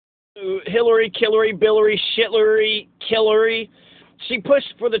Hillary, Killary, Billary, Shitlery, Killary. She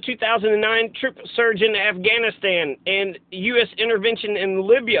pushed for the 2009 troop surge in Afghanistan and U.S. intervention in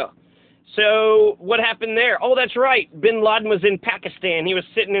Libya. So what happened there? Oh, that's right. Bin Laden was in Pakistan. He was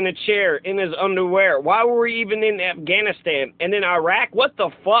sitting in a chair in his underwear. Why were we even in Afghanistan? And then Iraq? What the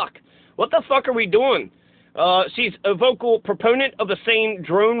fuck? What the fuck are we doing? She's a vocal proponent of the same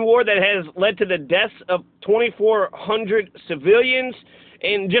drone war that has led to the deaths of 2,400 civilians.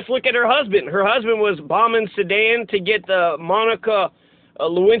 And just look at her husband. Her husband was bombing Sudan to get the Monica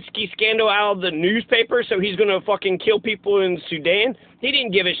Lewinsky scandal out of the newspaper, so he's going to fucking kill people in Sudan. He didn't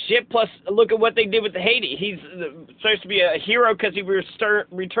give a shit. Plus, look at what they did with Haiti. He's supposed to be a hero because he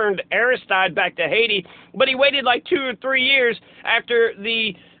returned Aristide back to Haiti, but he waited like 2 or 3 years after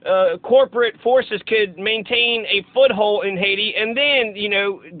the corporate forces could maintain a foothold in Haiti, and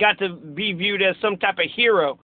then, got to be viewed as some type of hero.